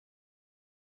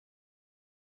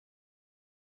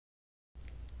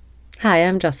Hi,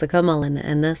 I'm Jessica Mullen,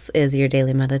 and this is your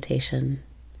daily meditation.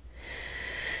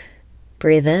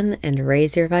 Breathe in and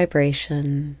raise your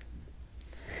vibration.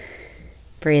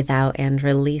 Breathe out and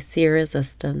release your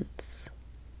resistance.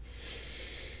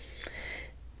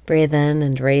 Breathe in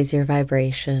and raise your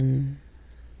vibration.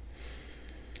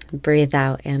 Breathe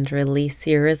out and release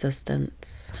your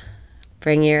resistance.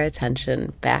 Bring your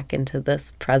attention back into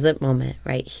this present moment,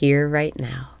 right here, right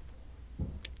now.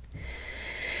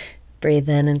 Breathe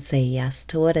in and say yes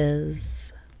to what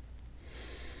is.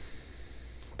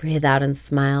 Breathe out and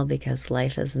smile because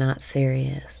life is not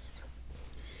serious.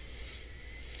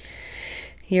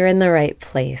 You're in the right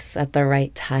place at the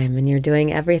right time and you're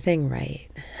doing everything right.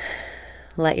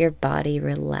 Let your body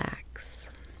relax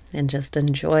and just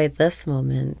enjoy this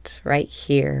moment right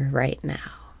here, right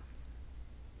now.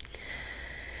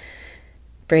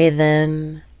 Breathe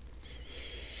in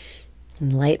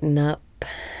and lighten up.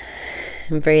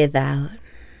 And breathe out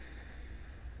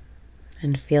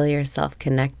and feel yourself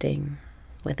connecting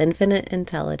with infinite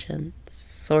intelligence,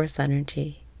 source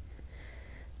energy,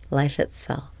 life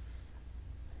itself.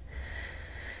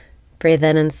 Breathe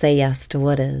in and say yes to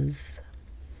what is.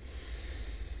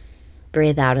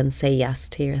 Breathe out and say yes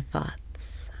to your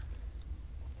thoughts.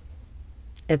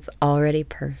 It's already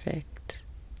perfect,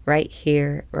 right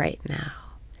here, right now.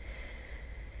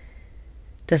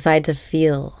 Decide to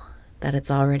feel that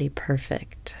it's already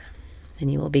perfect,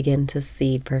 and you will begin to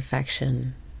see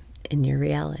perfection in your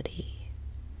reality.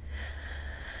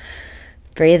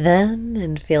 Breathe in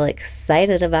and feel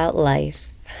excited about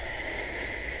life.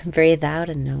 Breathe out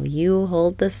and know you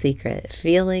hold the secret.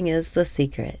 Feeling is the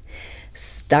secret.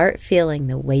 Start feeling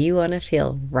the way you want to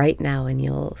feel right now, and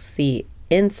you'll see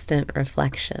instant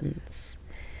reflections.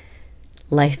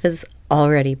 Life is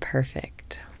already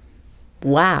perfect.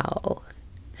 Wow.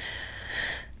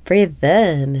 Breathe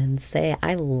in and say,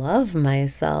 I love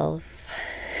myself.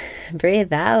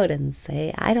 Breathe out and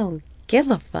say, I don't give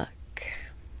a fuck.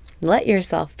 Let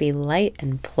yourself be light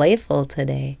and playful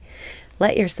today.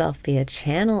 Let yourself be a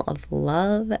channel of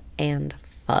love and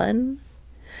fun.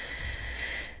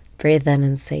 Breathe in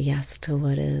and say yes to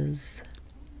what is.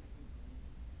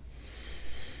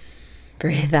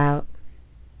 Breathe out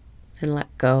and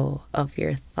let go of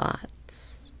your thoughts.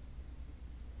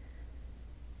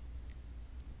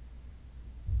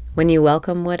 When you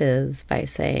welcome what is by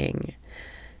saying,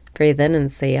 breathe in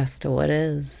and say yes to what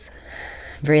is.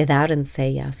 Breathe out and say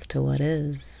yes to what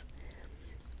is.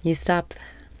 You stop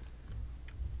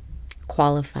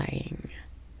qualifying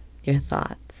your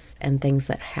thoughts and things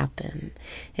that happen,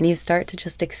 and you start to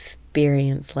just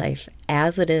experience life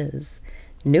as it is,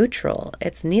 neutral.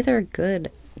 It's neither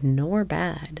good nor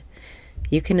bad.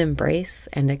 You can embrace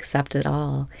and accept it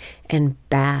all and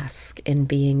bask in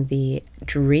being the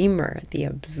dreamer, the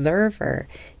observer.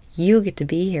 You get to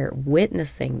be here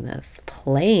witnessing this,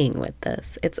 playing with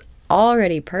this. It's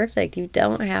already perfect. You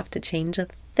don't have to change a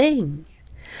thing.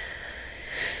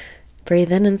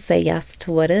 Breathe in and say yes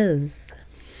to what is.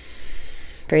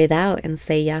 Breathe out and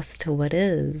say yes to what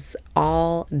is.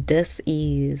 All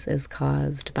dis-ease is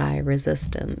caused by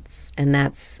resistance, and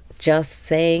that's just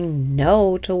saying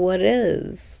no to what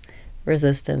is.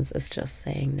 Resistance is just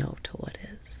saying no to what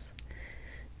is.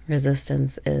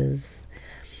 Resistance is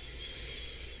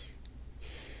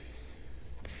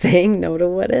saying no to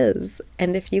what is.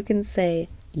 And if you can say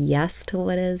yes to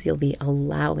what is, you'll be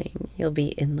allowing, you'll be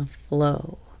in the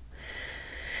flow.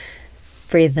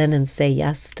 Breathe in and say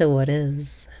yes to what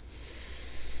is.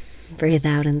 Breathe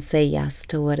out and say yes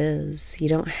to what is. You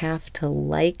don't have to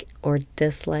like or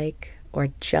dislike or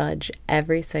judge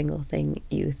every single thing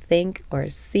you think or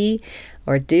see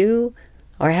or do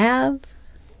or have.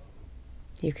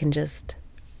 You can just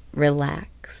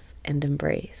relax and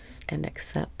embrace and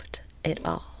accept it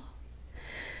all.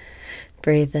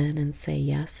 Breathe in and say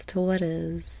yes to what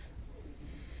is.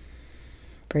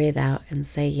 Breathe out and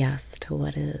say yes to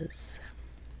what is.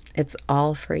 It's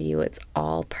all for you. It's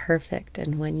all perfect.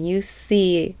 And when you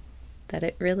see that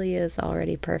it really is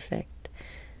already perfect,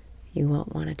 you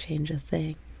won't want to change a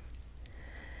thing.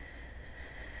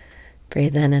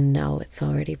 Breathe in and know it's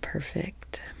already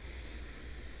perfect.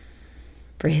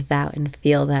 Breathe out and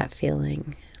feel that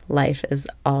feeling. Life is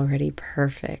already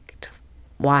perfect.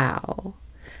 Wow.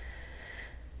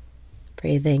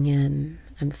 Breathing in,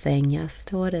 I'm saying yes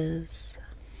to what is.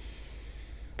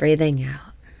 Breathing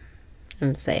out,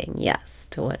 I'm saying yes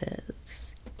to what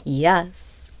is.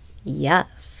 Yes,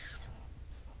 yes.